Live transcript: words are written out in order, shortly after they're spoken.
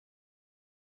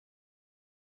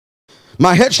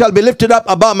My head shall be lifted up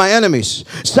above my enemies.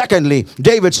 Secondly,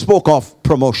 David spoke of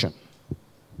promotion.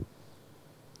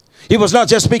 He was not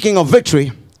just speaking of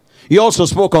victory, he also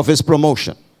spoke of his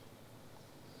promotion.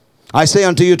 I say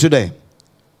unto you today,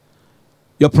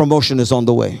 your promotion is on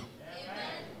the way.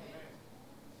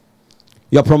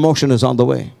 Your promotion is on the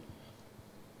way.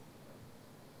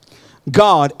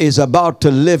 God is about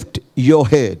to lift your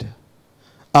head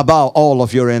above all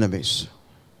of your enemies.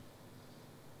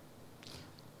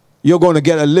 You're going to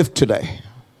get a lift today.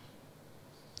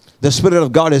 The Spirit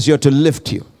of God is here to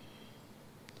lift you.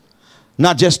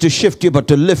 Not just to shift you, but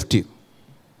to lift you.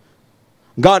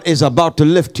 God is about to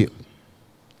lift you.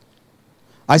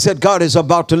 I said God is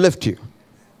about to lift you.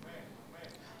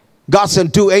 God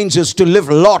sent 2 angels to lift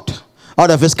Lot out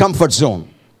of his comfort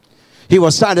zone. He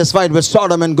was satisfied with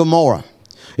Sodom and Gomorrah.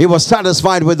 He was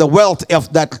satisfied with the wealth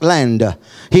of that land.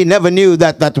 He never knew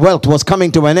that that wealth was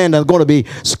coming to an end and going to be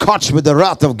scorched with the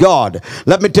wrath of God.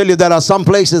 Let me tell you, there are some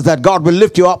places that God will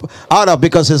lift you up out of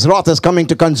because his wrath is coming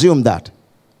to consume that.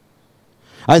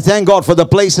 I thank God for the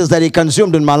places that he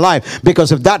consumed in my life,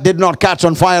 because if that did not catch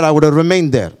on fire, I would have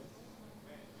remained there.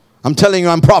 I'm telling you,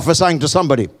 I'm prophesying to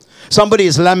somebody. Somebody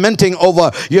is lamenting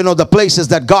over, the places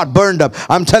that God burned up.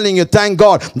 I'm telling you, thank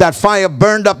God that fire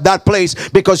burned up that place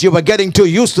because you were getting too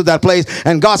used to that place.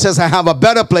 And God says, I have a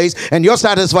better place, and you're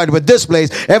satisfied with this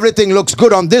place. Everything looks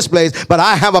good on this place, but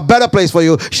I have a better place for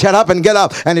you. Shut up and get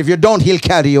up. And if you don't, he'll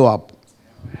carry you up.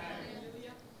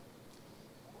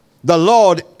 The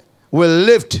Lord will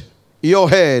lift your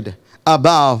head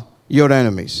above your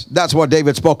enemies. That's what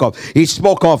David spoke of. He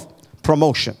spoke of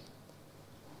promotion.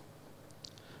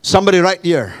 Somebody right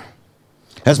here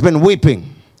has been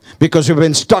weeping because you've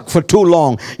been stuck for too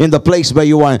long in the place where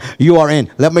you are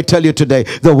in. Let me tell you today,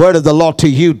 the word of the Lord to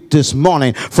you this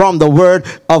morning, from the word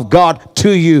of God to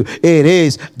you, there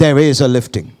is a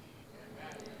lifting.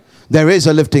 There is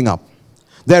a lifting up.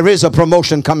 There is a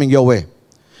promotion coming your way.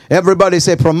 Everybody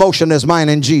say, promotion is mine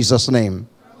in Jesus' name.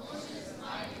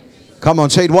 Come on,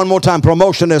 say it one more time.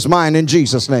 Promotion is mine in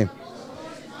Jesus' name.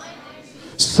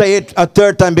 Say it a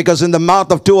third time, because in the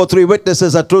mouth of 2 or 3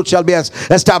 witnesses the truth shall be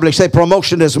established. Say,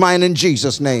 promotion is mine in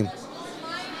Jesus' name.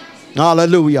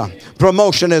 Hallelujah.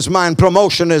 Promotion is mine.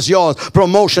 Promotion is yours.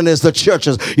 Promotion is the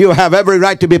church's. You have every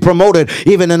right to be promoted,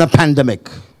 even in a pandemic.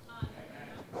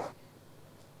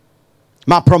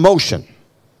 My promotion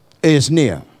is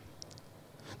near.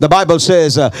 The Bible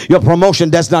says your promotion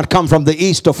does not come from the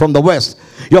east or from the west.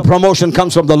 Your promotion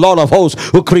comes from the Lord of hosts,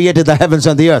 who created the heavens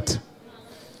and the earth.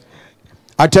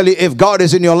 I tell you, if God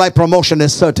is in your life, promotion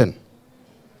is certain.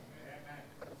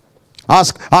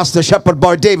 Ask the shepherd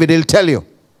boy David, he'll tell you.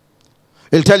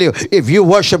 He'll tell you, if you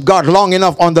worship God long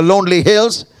enough on the lonely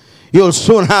hills, you'll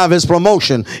soon have his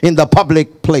promotion in the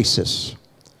public places.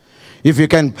 If you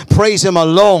can praise him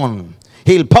alone,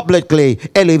 he'll publicly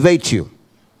elevate you.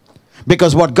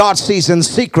 Because what God sees in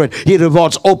secret, he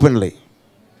rewards openly.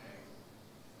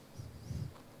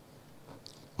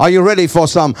 Are you ready for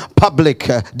some public,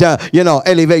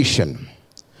 elevation?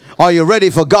 Are you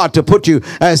ready for God to put you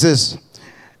as his,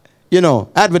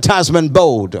 advertisement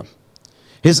board?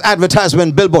 His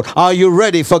advertisement billboard. Are you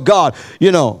ready for God,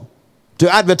 to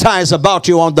advertise about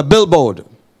you on the billboard?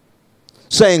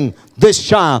 Saying, this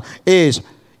child is,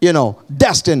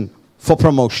 destined for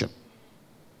promotion.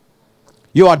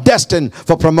 You are destined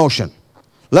for promotion.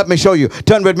 Let me show you.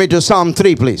 Turn with me to Psalm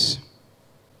 3, please.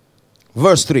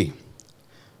 Verse 3.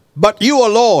 But you, O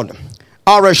Lord,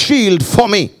 are a shield for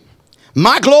me,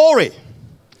 my glory,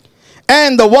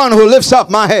 and the one who lifts up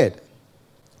my head.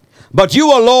 But you,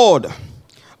 O Lord,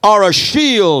 are a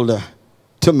shield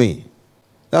to me.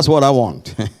 That's what I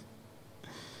want.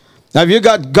 Have you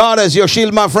got God as your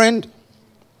shield, my friend?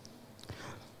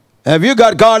 Have you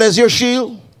got God as your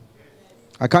shield?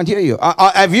 I can't hear you.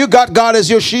 Have you got God as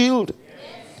your shield?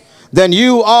 Yes. Then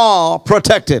you are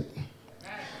protected.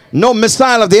 No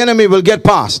missile of the enemy will get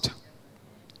past.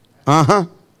 You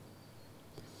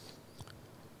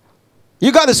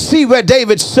got to see where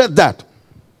David said that.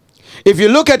 If you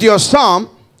look at your psalm,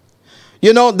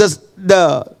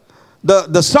 the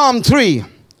Psalm 3,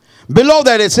 below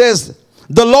that it says,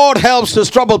 the Lord helps his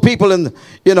troubled people in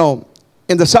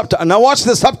the subtitle. Now watch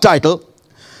the subtitle.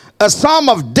 A psalm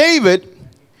of David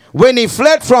when he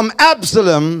fled from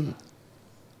Absalom,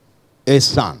 his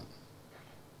son.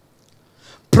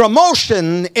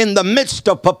 Promotion in the midst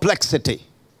of perplexity.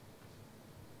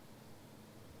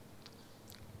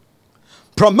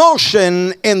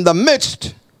 Promotion in the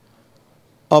midst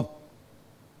of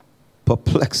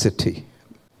perplexity.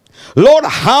 Lord,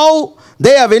 how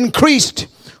they have increased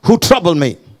who trouble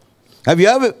me. Have you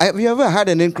ever had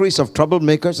an increase of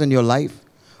troublemakers in your life?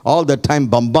 all the time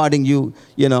bombarding you,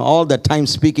 all the time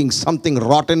speaking something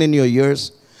rotten in your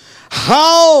ears.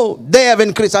 How they have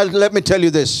increased. Let me tell you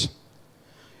this.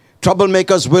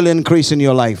 Troublemakers will increase in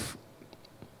your life.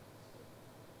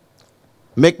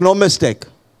 Make no mistake.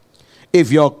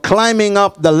 If you're climbing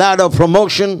up the ladder of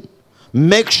promotion,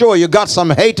 make sure you got some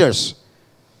haters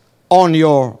on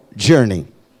your journey.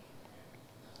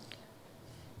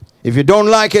 If you don't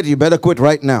like it, you better quit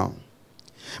right now.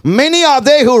 Many are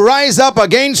they who rise up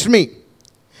against me.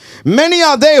 Many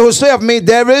are they who say of me,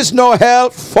 there is no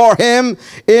help for him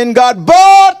in God.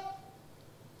 But,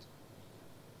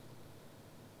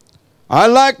 I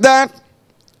like that.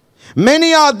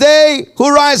 Many are they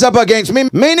who rise up against me.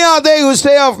 Many are they who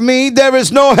say of me, there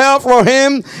is no help for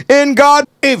him in God.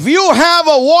 If you have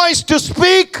a voice to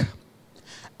speak,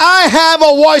 I have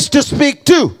a voice to speak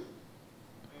too.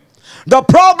 The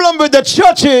problem with the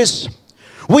church is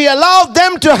we allow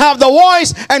them to have the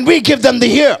voice and we give them the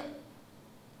ear.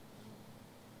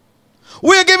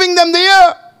 We're giving them the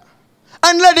ear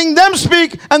and letting them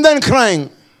speak and then crying.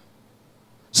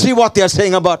 See what they're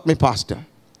saying about me, Pastor.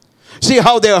 See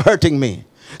how they're hurting me.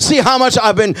 See how much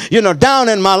I've been, down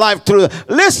in my life through.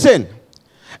 Listen,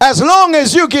 as long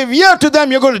as you give ear to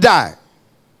them, you're going to die.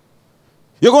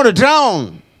 You're going to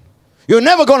drown. You're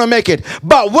never going to make it.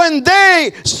 But when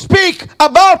they speak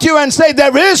about you and say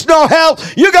there is no help,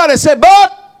 you got to say,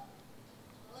 but.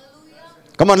 Hallelujah.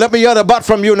 Come on, let me hear the but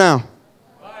from you now.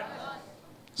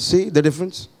 See the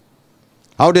difference?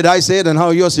 How did I say it and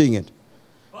how you're seeing it?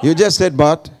 You just said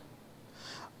but.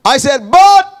 I said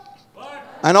but.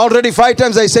 And already 5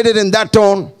 times I said it in that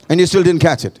tone and you still didn't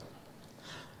catch it.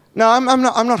 Now I'm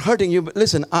not hurting you, but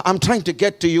listen, I'm trying to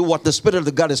get to you what the Spirit of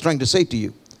the God is trying to say to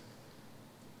you.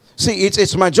 See,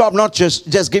 it's my job not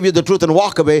just give you the truth and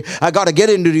walk away. I got to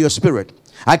get into your spirit.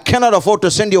 I cannot afford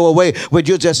to send you away with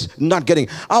you just not getting.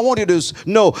 I want you to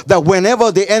know that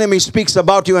whenever the enemy speaks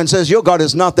about you and says your God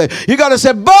is not there, you got to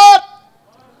say, but,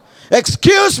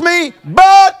 excuse me,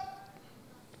 but.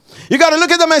 You got to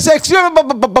look at them and say, excuse me,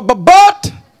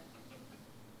 but.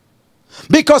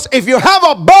 Because if you have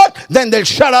a but, then they'll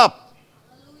shut up.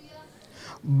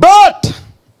 But,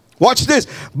 watch this,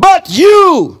 but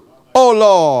you, oh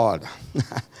Lord,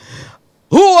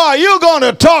 who are you going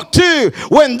to talk to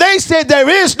when they say there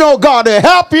is no God to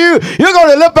help you? You're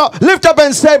going to lift up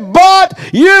and say, but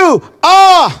you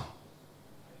are.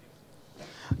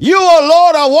 You, oh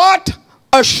Lord, are what?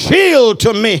 A shield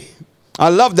to me. I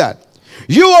love that.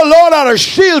 You, O Lord, are a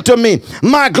shield to me,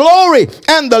 my glory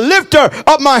and the lifter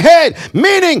of my head.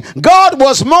 Meaning, God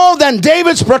was more than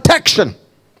David's protection.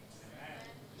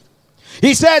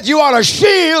 He said, you are a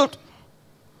shield,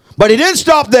 but he didn't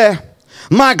stop there.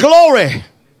 My glory.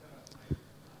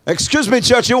 Excuse me,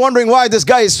 church, you're wondering why this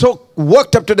guy is so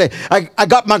worked up today. I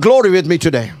got my glory with me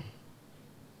today.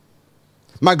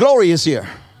 My glory is here.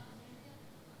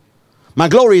 My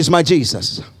glory is my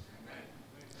Jesus.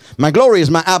 My glory is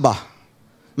my Abba.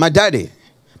 My daddy,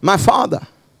 my father,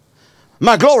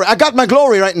 my glory. I got my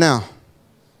glory right now.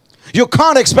 You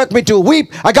can't expect me to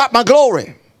weep. I got my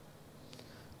glory.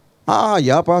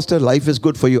 Yeah, Pastor, life is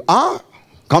good for you.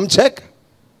 Come check.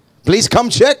 Please come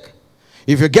check.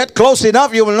 If you get close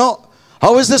enough, you will know,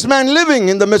 how is this man living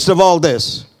in the midst of all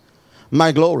this?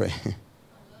 My glory.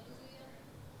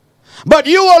 But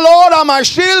you, O Lord, are my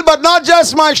shield, but not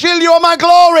just my shield, you are my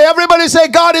glory. Everybody say,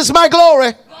 God is my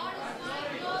glory.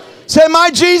 Say, my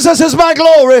Jesus is my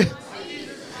glory.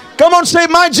 Come on, say,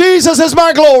 my Jesus is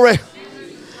my glory.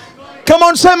 Come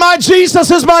on, say, my Jesus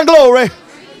is my glory.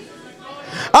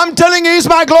 I'm telling you, he's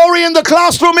my glory in the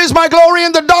classroom. He's my glory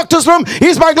in the doctor's room.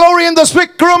 He's my glory in the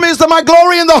sick room. He's my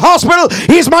glory in the hospital.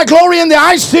 He's my glory in the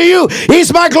ICU.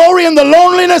 He's my glory in the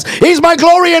loneliness. He's my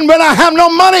glory in when I have no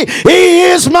money. He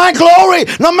is my glory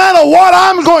no matter what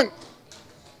I'm going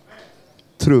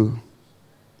through.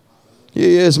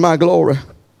 He is my glory.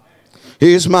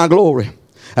 He is my glory.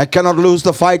 I cannot lose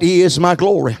the fight. He is my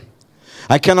glory.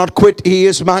 I cannot quit. He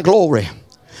is my glory.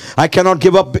 I cannot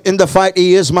give up in the fight.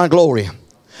 He is my glory.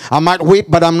 I might weep,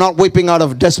 but I'm not weeping out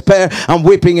of despair. I'm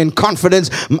weeping in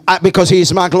confidence because he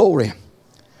is my glory.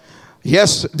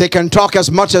 Yes, they can talk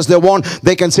as much as they want.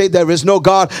 They can say there is no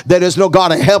God. There is no God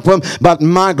to help them. But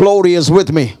my glory is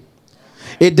with me.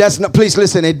 It does not, please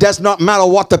listen, it does not matter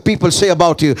what the people say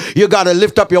about you. You got to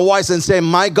lift up your voice and say,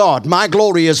 my God, my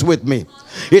glory is with me.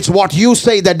 It's what you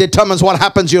say that determines what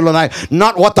happens to you tonight,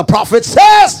 not what the prophet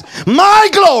says. My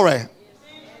glory.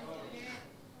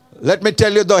 Let me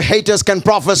tell you, the haters can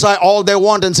prophesy all they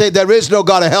want and say there is no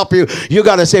God to help you. You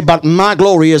got to say, but my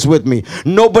glory is with me.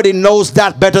 Nobody knows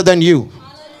that better than you.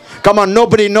 Come on,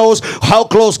 nobody knows how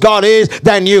close God is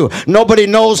than you. Nobody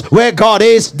knows where God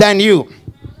is than you.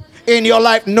 in your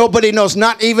life. Nobody knows,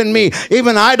 not even me.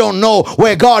 Even I don't know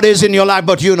where God is in your life,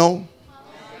 but you know.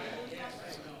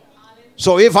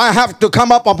 So if I have to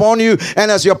come up upon you and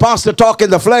as your pastor talk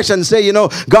in the flesh and say, you know,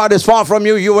 God is far from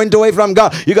you, you went away from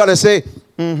God, you got to say,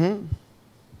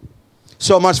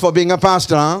 so much for being a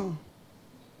pastor, huh?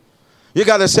 You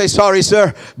got to say, sorry,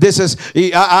 sir. This is,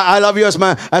 I love you as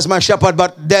my shepherd,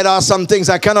 but there are some things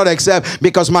I cannot accept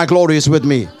because my glory is with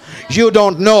me. You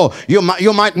don't know. You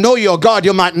might know your God.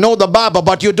 You might know the Bible,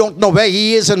 but you don't know where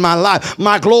he is in my life.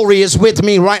 My glory is with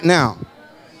me right now.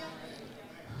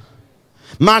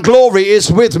 My glory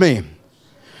is with me.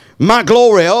 My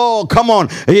glory, oh, come on.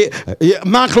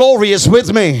 My glory is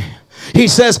with me. He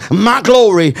says, my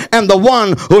glory and the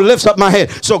one who lifts up my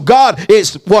head. So God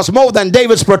was more than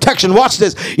David's protection. Watch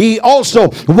this. He also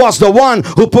was the one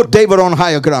who put David on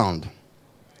higher ground.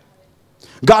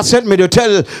 God sent me to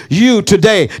tell you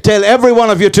today, tell every one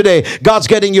of you today, God's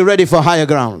getting you ready for higher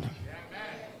ground.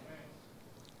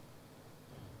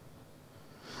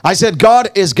 I said, God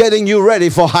is getting you ready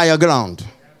for higher ground.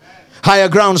 Higher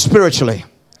ground spiritually.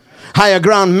 Higher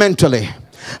ground mentally.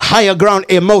 Higher ground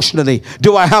emotionally.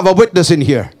 Do I have a witness in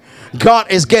here?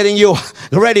 God is getting you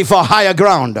ready for higher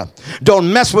ground.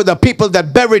 Don't mess with the people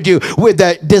that buried you with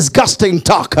their disgusting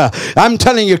talk. I'm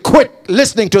telling you, quit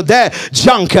listening to their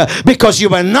junk because you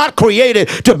were not created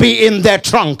to be in their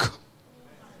trunk.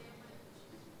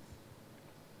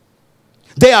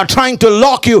 They are trying to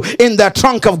lock you in that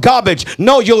trunk of garbage.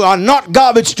 No, you are not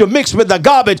garbage to mix with the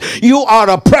garbage. You are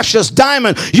a precious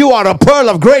diamond. You are a pearl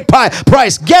of great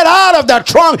price. Get out of that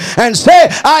trunk and say,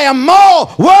 I am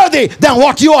more worthy than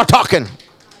what you are talking.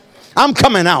 I'm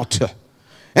coming out.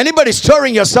 Anybody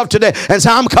stirring yourself today and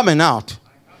say, I'm coming out.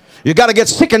 You got to get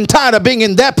sick and tired of being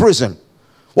in their prison.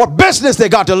 What business they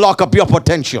got to lock up your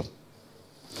potential?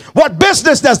 What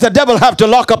business does the devil have to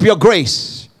lock up your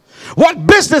grace? What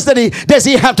business does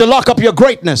he have to lock up your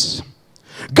greatness?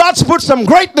 God's put some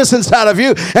greatness inside of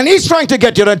you, and he's trying to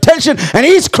get your attention, and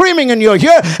he's screaming in your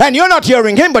ear, and you're not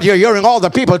hearing him, but you're hearing all the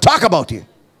people talk about you.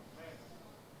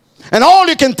 And all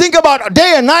you can think about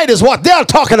day and night is what they're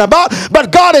talking about,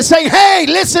 but God is saying, hey,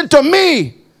 listen to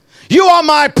me. You are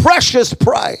my precious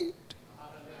pride.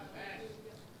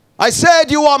 I said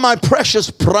you are my precious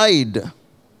pride.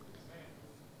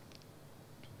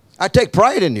 I take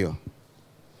pride in you.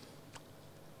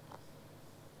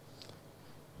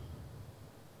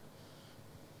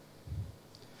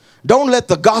 Don't let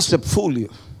the gossip fool you.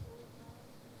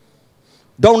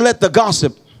 Don't let the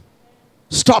gossip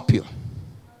stop you.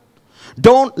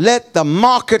 Don't let the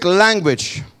market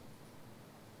language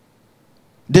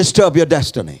disturb your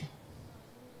destiny.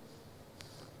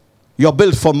 You're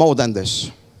built for more than this.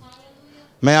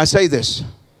 May I say this?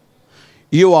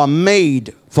 You are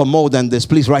made for more than this.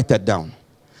 Please write that down.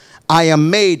 I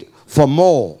am made for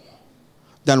more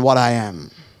than what I am.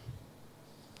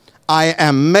 I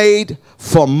am made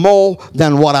for more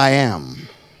than what I am.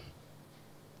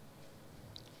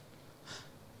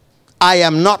 I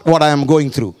am not what I am going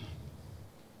through.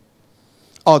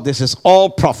 Oh, this is all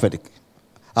prophetic.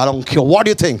 I don't care what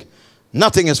you think.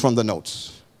 Nothing is from the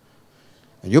notes.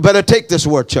 And you better take this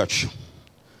word, church.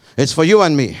 It's for you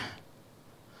and me.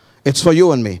 It's for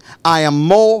you and me. I am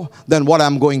more than what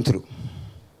I'm going through.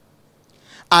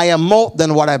 I am more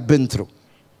than what I've been through.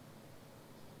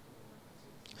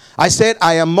 I said,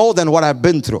 I am more than what I've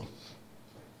been through.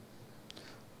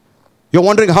 You're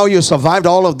wondering how you survived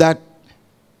all of that?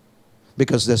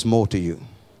 Because there's more to you.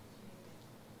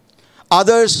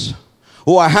 Others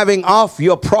who are having half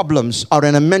your problems are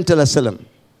in a mental asylum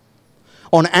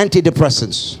on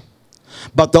antidepressants.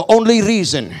 But the only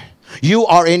reason you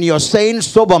are in your sane,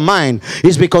 sober mind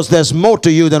is because there's more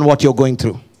to you than what you're going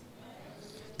through.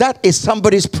 That is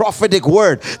somebody's prophetic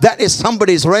word. That is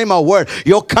somebody's rhema word.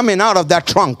 You're coming out of that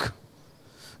trunk.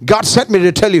 God sent me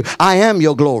to tell you, I am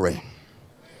your glory.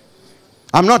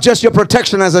 I'm not just your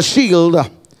protection as a shield.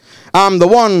 I'm the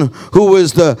one who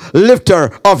is the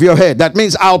lifter of your head. That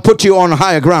means I'll put you on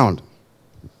higher ground.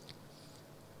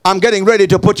 I'm getting ready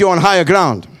to put you on higher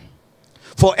ground.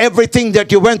 For everything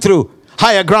that you went through,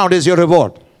 higher ground is your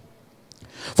reward.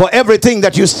 For everything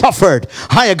that you suffered,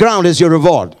 higher ground is your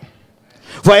reward.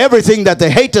 For everything that the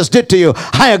haters did to you,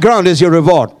 higher ground is your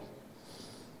reward.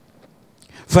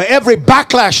 For every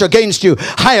backlash against you,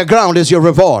 higher ground is your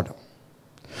reward.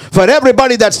 For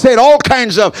everybody that said all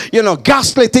kinds of,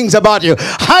 ghastly things about you,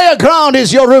 higher ground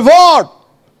is your reward.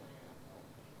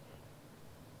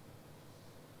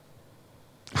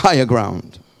 Higher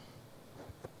ground.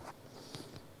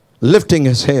 Lifting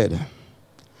his head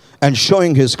and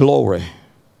showing his glory.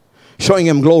 Showing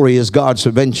him glory is God's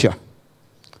venture.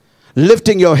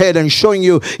 lifting your head and showing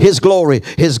you His glory,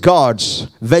 is God's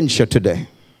venture today.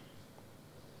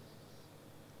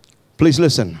 Please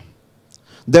listen.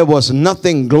 There was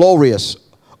nothing glorious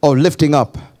or lifting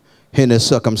up in his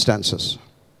circumstances.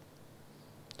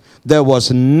 There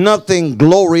was nothing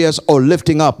glorious or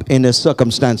lifting up in his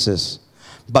circumstances,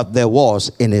 but there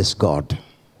was in his God.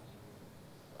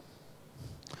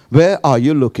 Where are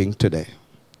you looking today?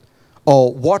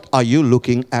 Or what are you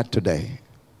looking at today?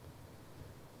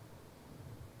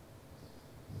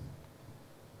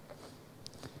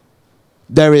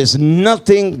 There is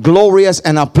nothing glorious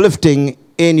and uplifting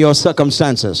in your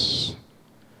circumstances,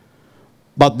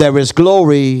 but there is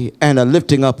glory and a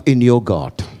lifting up in your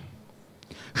God.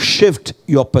 Shift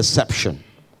your perception.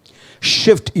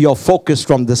 Shift your focus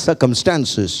from the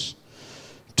circumstances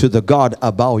to the God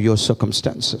above your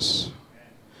circumstances,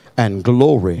 and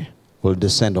glory will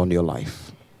descend on your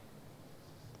life.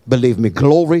 Believe me,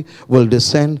 glory will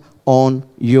descend on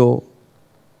your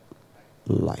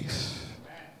life.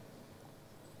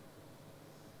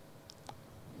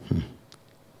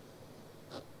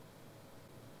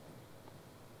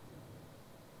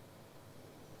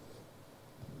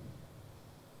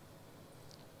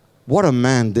 What a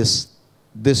man this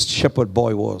shepherd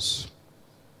boy was.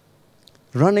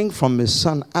 Running from his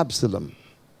son Absalom.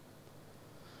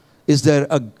 Is there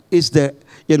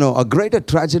a greater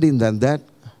tragedy than that?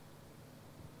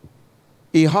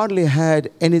 He hardly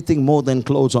had anything more than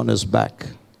clothes on his back.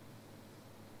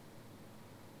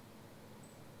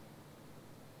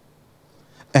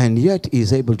 And yet he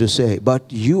is able to say, but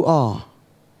you are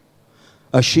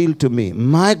a shield to me,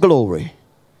 my glory,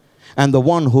 and the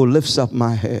one who lifts up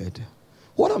my head.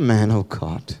 What a man of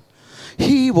God.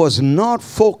 He was not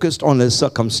focused on his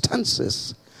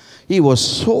circumstances. He was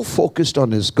so focused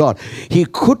on his God. He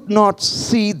could not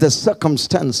see the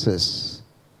circumstances.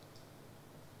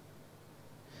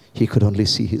 He could only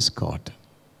see his God.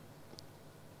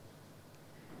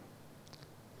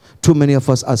 Too many of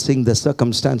us are seeing the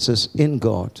circumstances in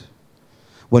God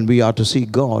when we are to see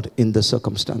God in the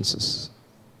circumstances.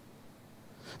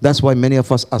 That's why many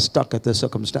of us are stuck at the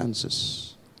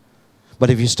circumstances. But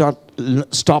if you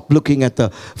stop looking at the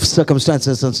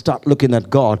circumstances and start looking at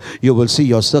God, you will see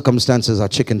your circumstances are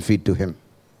chicken feed to Him.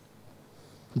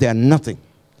 They are nothing.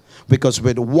 Because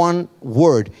with one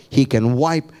word, He can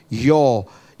wipe your,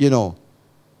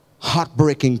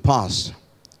 heartbreaking past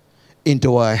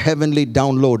into a heavenly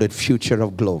downloaded future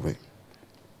of glory.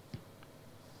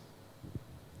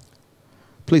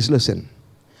 Please listen.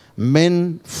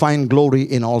 Men find glory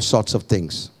in all sorts of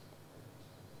things.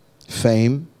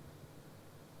 Fame,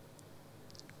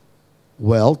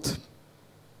 wealth,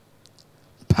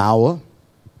 power,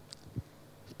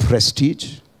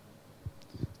 prestige,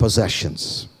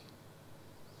 possessions.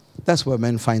 That's where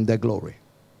men find their glory.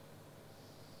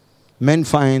 Men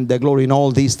find their glory in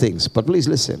all these things. But please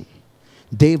listen.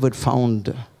 David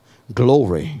found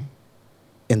glory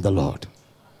in the Lord.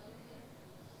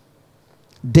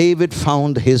 David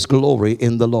found his glory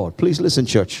in the Lord. Please listen,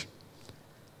 church.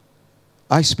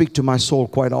 I speak to my soul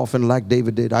quite often like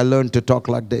David did. I learned to talk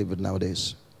like David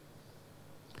nowadays.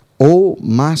 Oh,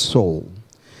 my soul,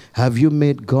 have you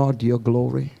made God your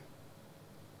glory?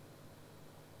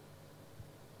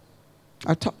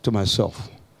 I talk to myself.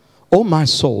 Oh, my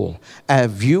soul,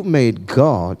 have you made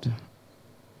God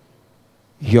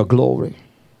your glory?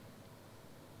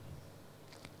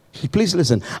 Please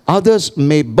listen. Others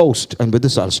may boast, and with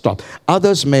this I'll stop.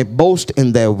 Others may boast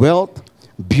in their wealth,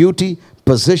 beauty,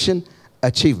 position,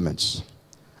 achievements.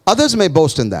 Others may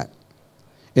boast in that.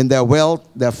 In their wealth,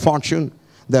 their fortune,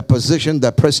 their position,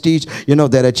 their prestige,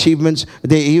 their achievements.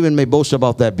 They even may boast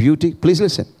about their beauty. Please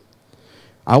listen.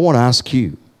 I want to ask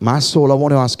you, my soul, I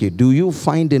want to ask you, do you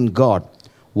find in God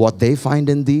what they find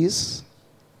in these?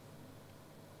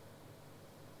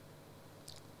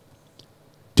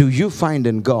 Do you find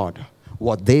in God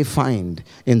what they find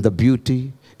in the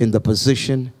beauty, in the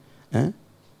position,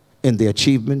 in the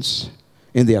achievements,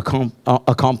 in the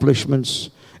accomplishments,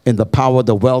 in the power,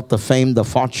 the wealth, the fame, the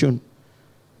fortune?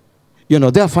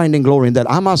 They're finding glory in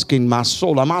that. I'm asking my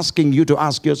soul, I'm asking you to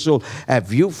ask your soul,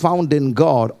 have you found in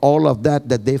God all of that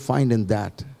they find in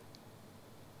that?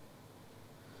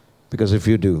 Because if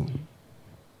you do,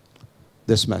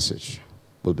 this message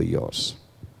will be yours.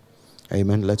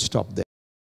 Amen. Let's stop there.